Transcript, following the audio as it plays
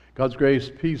God's grace,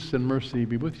 peace, and mercy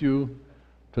be with you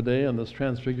today on this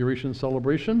Transfiguration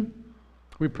celebration.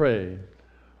 We pray,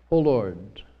 O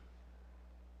Lord,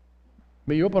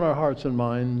 may you open our hearts and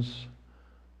minds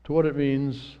to what it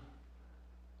means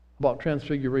about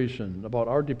Transfiguration, about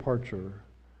our departure,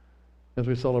 as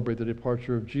we celebrate the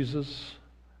departure of Jesus,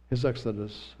 his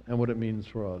exodus, and what it means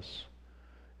for us.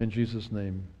 In Jesus'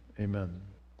 name, amen.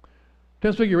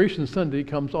 Transfiguration Sunday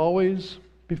comes always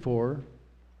before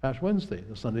Ash Wednesday,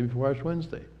 the Sunday before Ash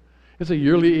Wednesday. It's a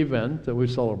yearly event that we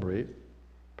celebrate.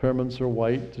 Paraments are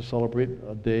white to celebrate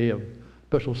a day of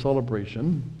special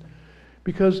celebration,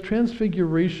 because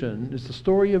Transfiguration is the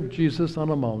story of Jesus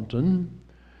on a mountain,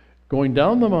 going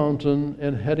down the mountain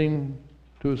and heading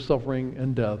to his suffering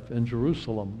and death in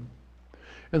Jerusalem.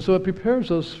 And so it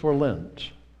prepares us for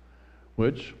Lent,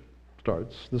 which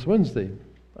starts this Wednesday,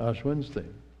 Ash Wednesday.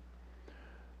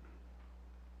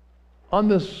 On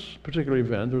this particular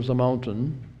event, there's a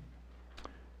mountain.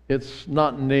 It's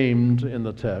not named in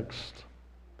the text.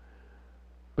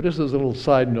 But just as a little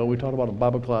side note, we talked about it in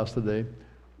Bible class today.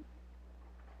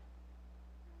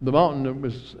 The mountain,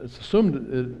 it's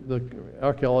assumed, the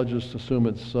archaeologists assume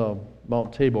it's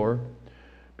Mount Tabor,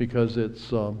 because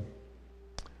it's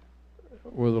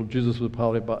where Jesus was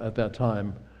probably at that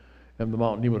time, and the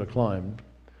mountain he would have climbed.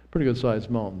 Pretty good sized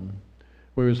mountain,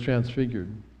 where he was transfigured.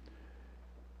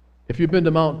 If you've been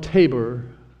to Mount Tabor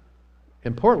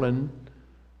in Portland,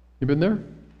 you been there?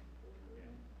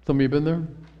 Some of you been there?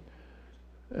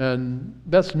 And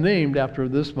that's named after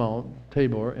this Mount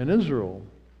Tabor in Israel.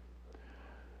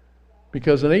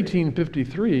 Because in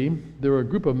 1853, there were a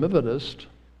group of Methodists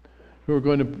who were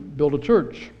going to build a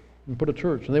church and put a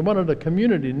church. And they wanted a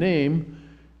community name,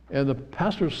 and the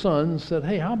pastor's son said,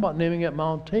 hey, how about naming it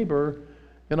Mount Tabor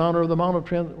in honor of the Mount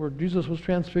of where Jesus was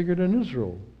transfigured in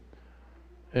Israel?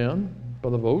 And by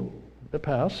the vote, it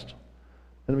passed.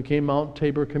 And it became Mount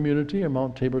Tabor Community or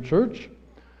Mount Tabor Church.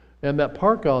 And that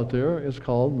park out there is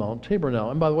called Mount Tabor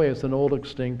now. And by the way, it's an old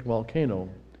extinct volcano.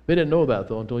 They didn't know that,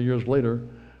 though, until years later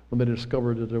when they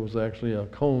discovered that there was actually a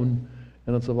cone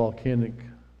and it's a volcanic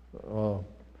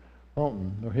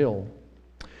mountain or hill.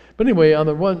 But anyway, on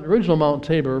the original Mount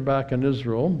Tabor back in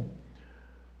Israel,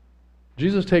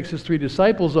 Jesus takes his 3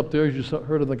 disciples up there, as you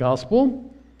heard in the gospel.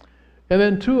 And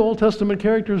then 2 Old Testament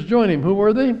characters join him. Who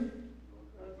were they?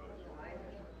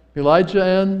 Elijah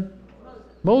and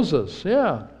Moses.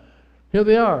 Yeah. Here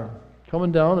they are,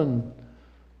 coming down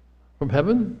from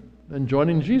heaven and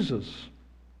joining Jesus.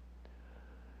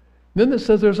 Then it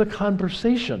says there's a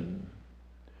conversation,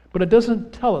 but it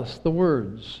doesn't tell us the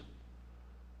words.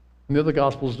 And the other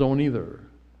Gospels don't either.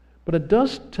 But it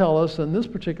does tell us in this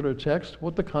particular text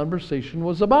what the conversation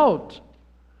was about.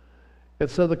 It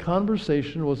said the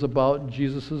conversation was about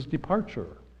Jesus'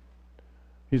 departure.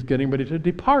 He's getting ready to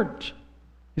depart.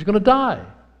 He's going to die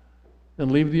and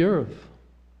leave the earth.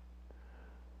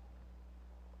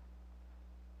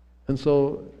 And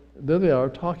so there they are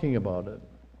talking about it.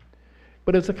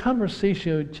 But it's a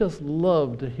conversation you just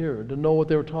love to hear, to know what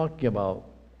they were talking about.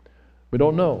 We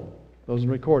don't know. It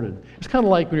wasn't recorded. It's kind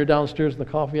of like when you're downstairs in the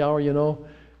coffee hour,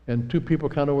 and 2 people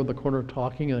kind of over in the corner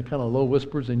talking and kind of low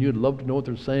whispers, and you'd love to know what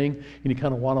they're saying, and you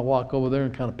kind of want to walk over there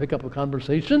and kind of pick up a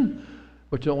conversation,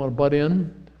 but you don't want to butt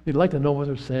in. You'd like to know what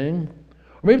they're saying.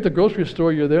 Or maybe at the grocery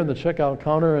store, you're there in the checkout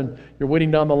counter, and you're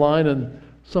waiting down the line, and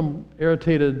some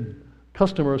irritated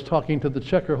customer is talking to the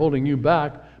checker holding you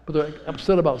back, but they're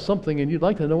upset about something, and you'd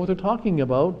like to know what they're talking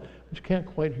about, but you can't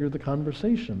quite hear the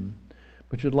conversation,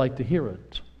 but you'd like to hear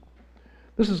it.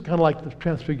 This is kind of like the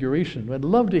Transfiguration. I'd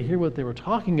love to hear what they were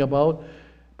talking about,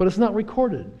 but it's not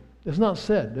recorded. It's not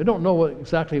said. They don't know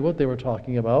exactly what they were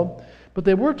talking about, but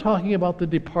they were talking about the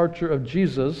departure of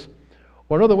Jesus,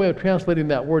 or another way of translating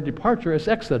that word departure is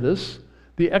Exodus.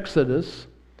 The Exodus,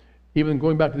 even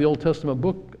going back to the Old Testament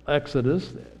book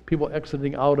Exodus, people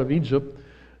exiting out of Egypt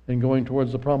and going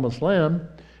towards the Promised Land.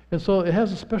 And so it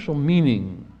has a special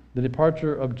meaning, the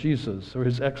departure of Jesus, or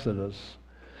his Exodus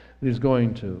that he's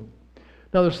going to.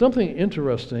 Now, there's something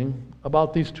interesting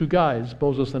about these 2 guys,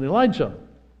 Moses and Elijah.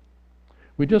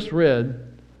 We just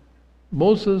read,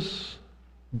 Moses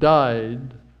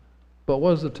died, but what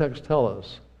does the text tell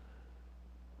us?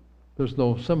 There's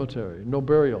no cemetery, no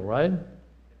burial, right?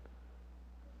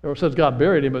 Or it says God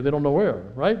buried him, but they don't know where,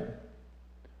 right?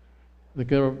 They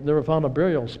never found a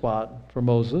burial spot for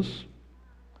Moses.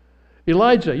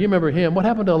 Elijah, you remember him. What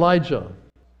happened to Elijah?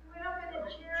 He went up in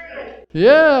a chariot.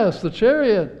 Yes, the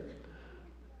chariot.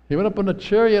 He went up in a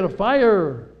chariot of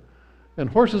fire, and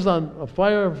horses on a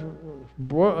fire,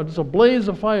 just a blaze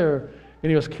of fire, and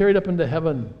he was carried up into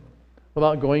heaven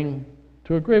without going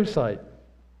to a gravesite.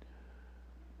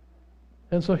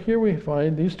 And so here we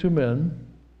find these two men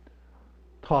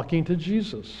talking to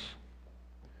Jesus.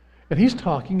 And he's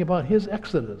talking about his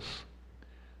exodus.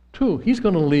 Two, he's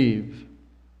going to leave.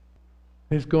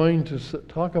 He's going to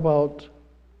talk about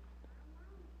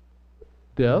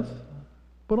death,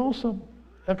 but also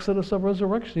exodus of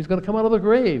resurrection. He's going to come out of the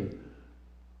grave.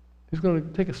 He's going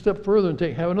to take a step further and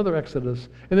have another exodus.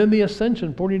 And then the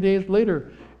ascension 40 days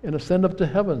later and ascend up to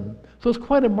heaven. So it's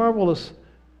quite a marvelous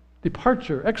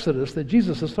departure, exodus, that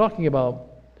Jesus is talking about.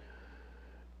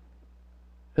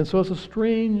 And so it's a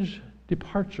strange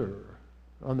departure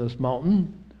on this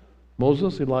mountain.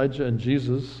 Moses, Elijah, and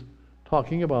Jesus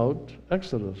talking about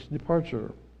exodus,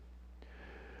 departure.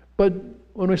 But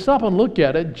when we stop and look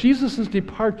at it, Jesus'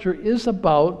 departure is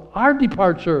about our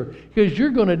departure, because you're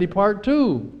going to depart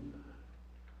too.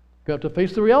 You have to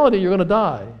face the reality you're going to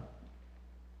die.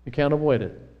 You can't avoid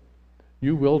it.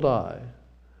 You will die.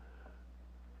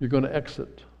 You're going to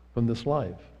exit from this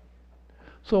life.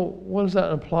 So what does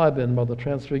that imply then about the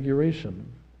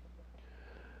transfiguration?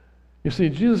 You see,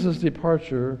 Jesus'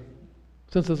 departure,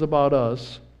 since it's about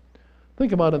us,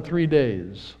 think about it in 3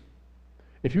 days.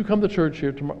 If you come to church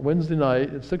here tomorrow, Wednesday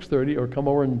night at 6:30, or come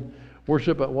over and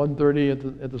worship at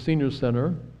 1:30 at the senior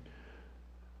center,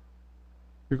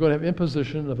 you're going to have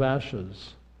imposition of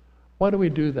ashes. Why do we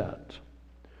do that?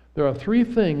 There are 3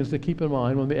 things to keep in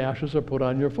mind when the ashes are put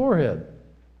on your forehead.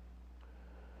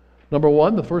 Number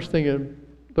 1, the first thing is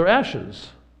they're ashes.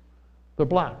 They're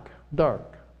black,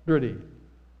 dark, dirty.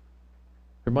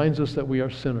 Reminds us that we are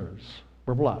sinners.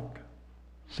 We're black,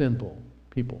 sinful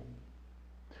people.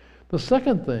 The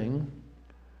second thing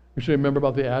you should remember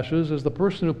about the ashes is the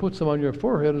person who puts them on your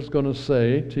forehead is going to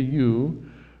say to you,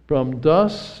 from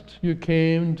dust you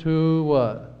came to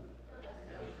what?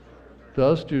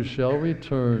 Dust you shall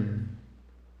return.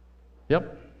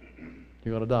 Yep,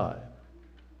 you're going to die.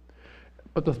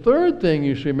 But the third thing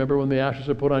you should remember when the ashes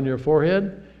are put on your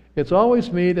forehead, it's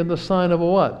always made in the sign of a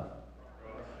what?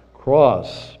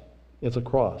 Cross. It's a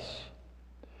cross.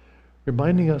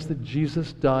 Reminding us that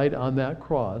Jesus died on that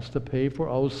cross to pay for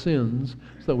our sins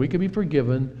so that we could be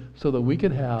forgiven, so that we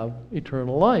could have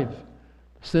eternal life.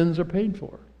 Sins are paid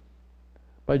for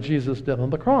by Jesus' death on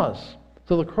the cross.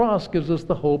 So the cross gives us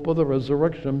the hope of the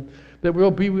resurrection, that there will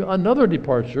be another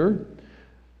departure,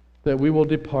 that we will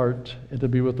depart and to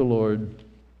be with the Lord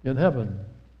in heaven.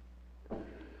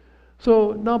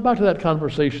 So now back to that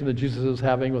conversation that Jesus is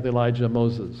having with Elijah and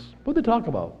Moses. What did they talk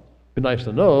about? It'd be nice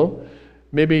to know.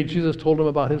 Maybe Jesus told him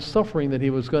about his suffering that he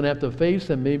was going to have to face,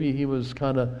 and maybe he was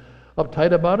kind of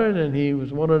uptight about it, and he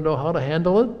wanted to know how to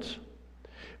handle it.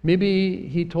 Maybe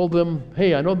he told them,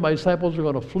 hey, I know my disciples are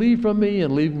going to flee from me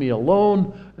and leave me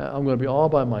alone. I'm going to be all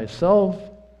by myself.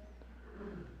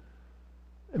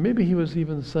 And maybe he was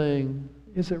even saying,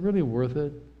 is it really worth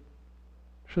it?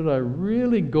 Should I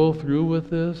really go through with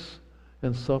this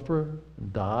and suffer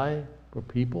and die for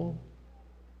people?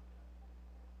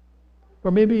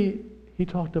 Or maybe he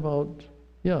talked about,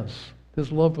 yes,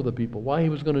 his love for the people, why he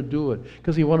was going to do it,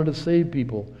 because he wanted to save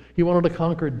people. He wanted to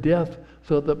conquer death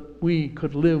so that we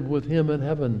could live with him in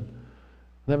heaven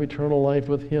and have eternal life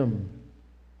with him.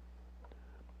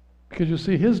 Because you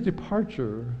see, his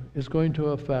departure is going to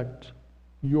affect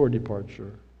your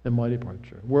departure and my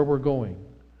departure, where we're going,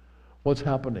 what's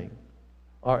happening,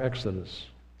 our exodus.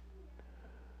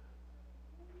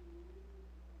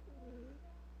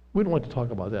 We don't like to talk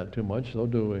about that too much, though,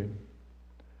 do we?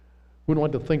 We don't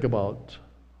like to think about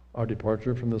our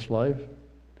departure from this life.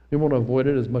 We want to avoid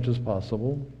it as much as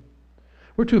possible.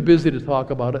 We're too busy to talk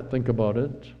about it, think about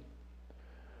it.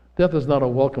 Death is not a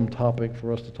welcome topic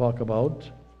for us to talk about,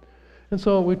 and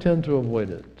so we tend to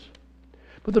avoid it.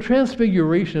 But the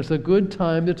Transfiguration is a good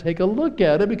time to take a look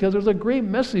at it, because there's a great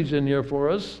message in here for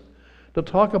us to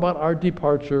talk about our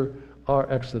departure,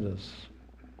 our exodus.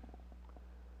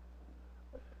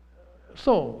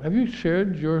 So, have you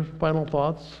shared your final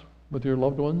thoughts with your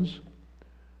loved ones?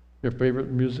 Your favorite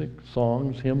music,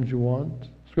 songs, hymns you want,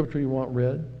 scripture you want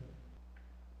read?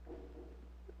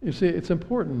 You see, it's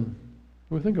important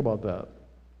we think about that.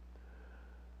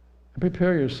 And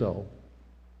prepare yourself.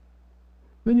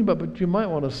 But you might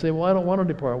want to say, well, I don't want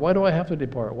to depart. Why do I have to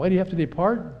depart? Why do you have to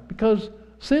depart? Because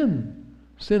sin.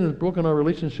 Sin has broken our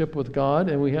relationship with God,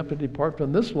 and we have to depart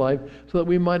from this life so that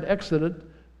we might exit it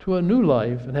to a new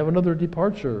life and have another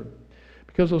departure.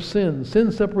 Because of sin.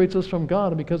 Sin separates us from God,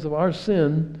 and because of our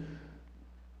sin,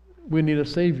 we need a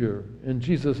Savior. And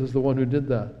Jesus is the one who did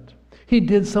that. He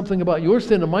did something about your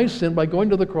sin and my sin by going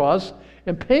to the cross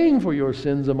and paying for your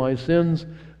sins and my sins,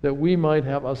 that we might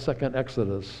have a second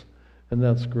exodus. And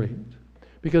that's great.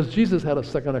 Because Jesus had a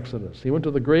second exodus. He went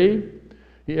to the grave,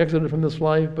 he exited from this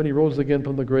life, but he rose again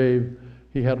from the grave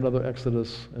he had another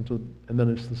exodus, and then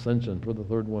it's ascension for the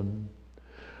third one.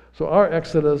 So our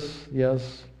exodus,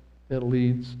 yes, it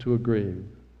leads to a grave.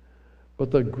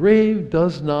 But the grave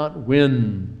does not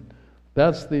win.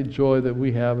 That's the joy that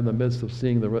we have in the midst of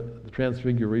seeing the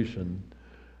transfiguration,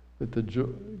 that the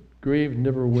grave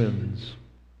never wins.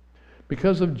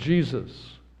 Because of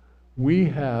Jesus, we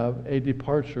have a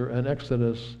departure, an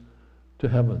exodus to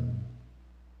heaven.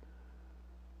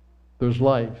 There's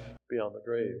life beyond the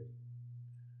grave.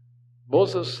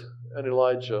 Moses and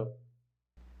Elijah,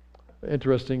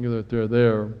 interesting that they're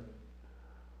there,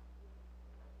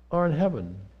 are in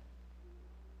heaven.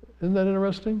 Isn't that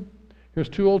interesting? Here's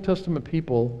two Old Testament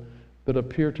people that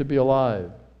appear to be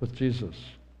alive with Jesus.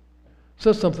 It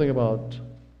says something about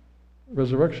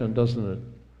resurrection, doesn't it?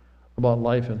 About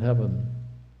life in heaven.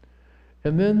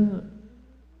 And then,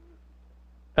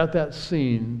 at that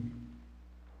scene,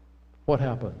 what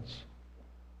happens?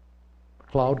 A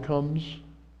cloud comes,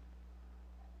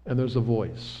 and there's a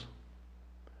voice.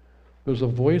 There's a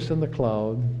voice in the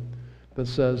cloud that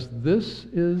says, "This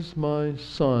is my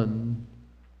son."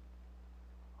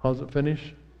 How does it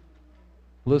finish?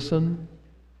 Listen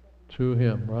to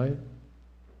him, right?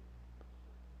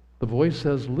 The voice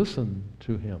says, listen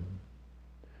to him.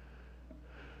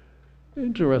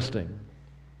 Interesting.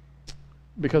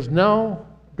 Because now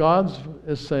God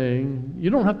is saying, you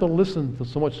don't have to listen to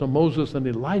so much to Moses and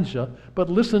Elijah,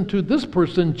 but listen to this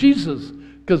person, Jesus,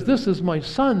 because this is my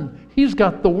son. He's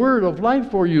got the word of life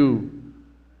for you.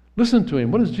 Listen to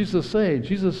him. What does Jesus say?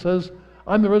 Jesus says,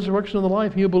 I'm the resurrection and the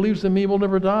life. He who believes in me will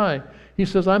never die. He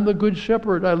says, I'm the good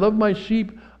shepherd. I love my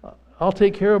sheep. I'll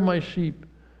take care of my sheep.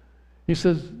 He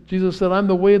says, Jesus said, I'm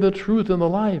the way, the truth, and the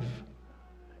life.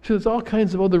 He says, there's all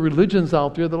kinds of other religions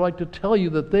out there that like to tell you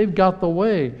that they've got the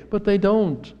way, but they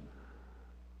don't.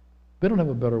 They don't have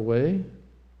a better way.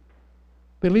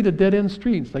 They lead to dead-end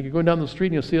streets. Like you're going down the street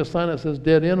and you see a sign that says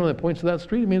dead end. When it points to that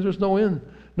street, it means there's no end,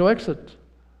 no exit,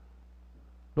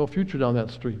 no future down that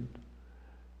street.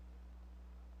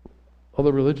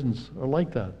 Other religions are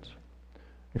like that,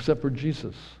 except for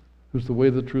Jesus, who's the way,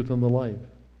 the truth, and the life.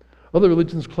 Other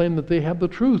religions claim that they have the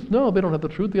truth. No, they don't have the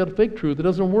truth. They have fake truth. It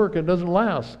doesn't work. It doesn't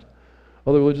last.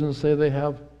 Other religions say they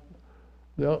have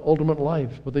the ultimate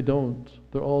life, but they don't.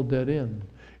 They're all dead end.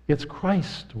 It's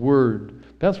Christ's word.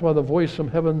 That's why the voice from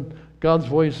heaven, God's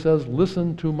voice says,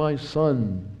 listen to my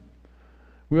son.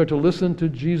 We are to listen to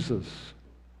Jesus.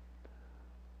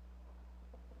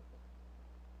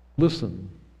 Listen.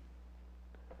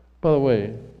 By the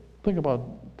way, think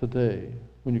about today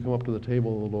when you come up to the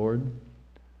table of the Lord.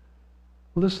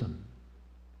 Listen.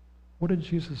 What did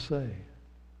Jesus say?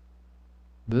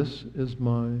 This is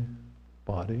my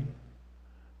body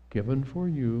given for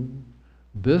you.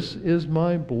 This is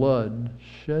my blood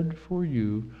shed for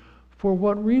you. For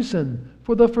what reason?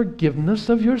 For the forgiveness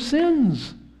of your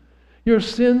sins. Your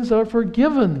sins are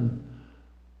forgiven.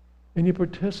 And you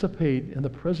participate in the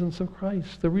presence of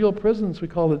Christ. The real presence, we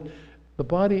call it the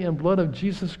body and blood of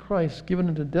Jesus Christ given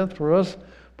into death for us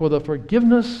for the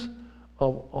forgiveness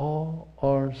of all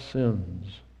our sins,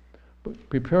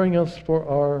 preparing us for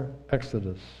our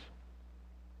exodus.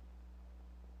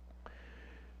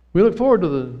 We look forward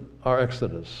to our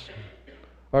exodus,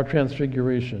 our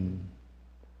transfiguration,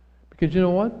 because you know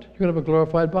what? You're going to have a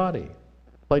glorified body,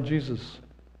 like Jesus.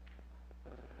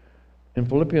 In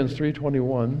Philippians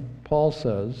 3:21, Paul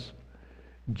says,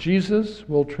 Jesus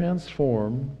will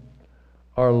transform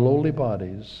our lowly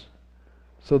bodies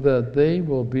so that they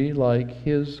will be like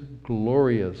his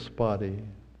glorious body.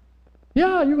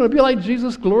 Yeah, you're going to be like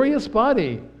Jesus' glorious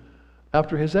body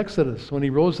after his exodus when he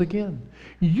rose again.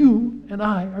 You and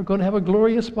I are going to have a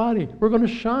glorious body. We're going to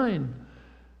shine.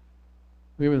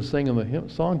 We even sang in the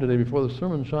song today before the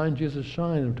sermon, Shine, Jesus,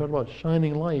 Shine. And we talked about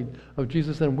shining light of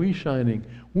Jesus and we shining.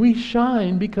 We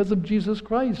shine because of Jesus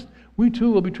Christ. We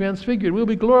too will be transfigured. We'll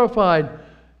be glorified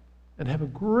and have a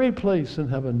great place in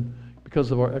heaven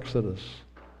because of our exodus.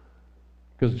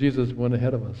 Because Jesus went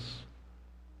ahead of us.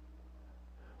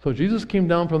 So Jesus came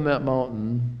down from that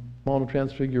mountain, Mount of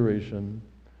Transfiguration,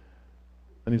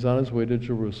 and he's on his way to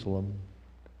Jerusalem.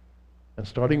 And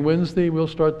starting Wednesday, we'll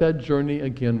start that journey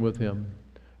again with him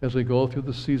as we go through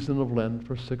the season of Lent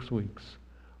for 6 weeks,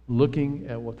 looking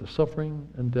at what the suffering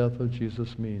and death of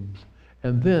Jesus means.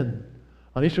 And then,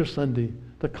 on Easter Sunday,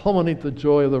 to culminate the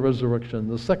joy of the resurrection,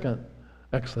 the second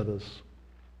Exodus.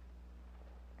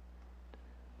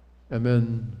 And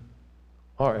then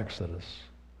our Exodus.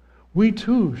 We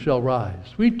too shall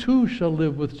rise. We too shall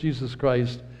live with Jesus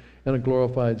Christ in a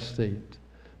glorified state.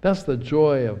 That's the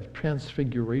joy of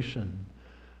transfiguration.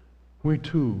 We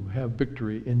too have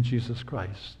victory in Jesus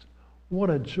Christ. What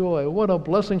a joy, what a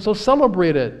blessing. So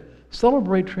celebrate it.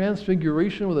 Celebrate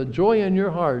transfiguration with a joy in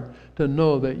your heart to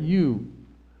know that you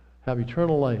have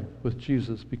eternal life with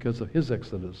Jesus because of his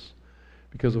exodus,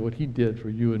 because of what he did for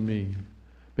you and me.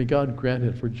 May God grant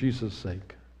it for Jesus'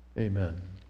 sake. Amen.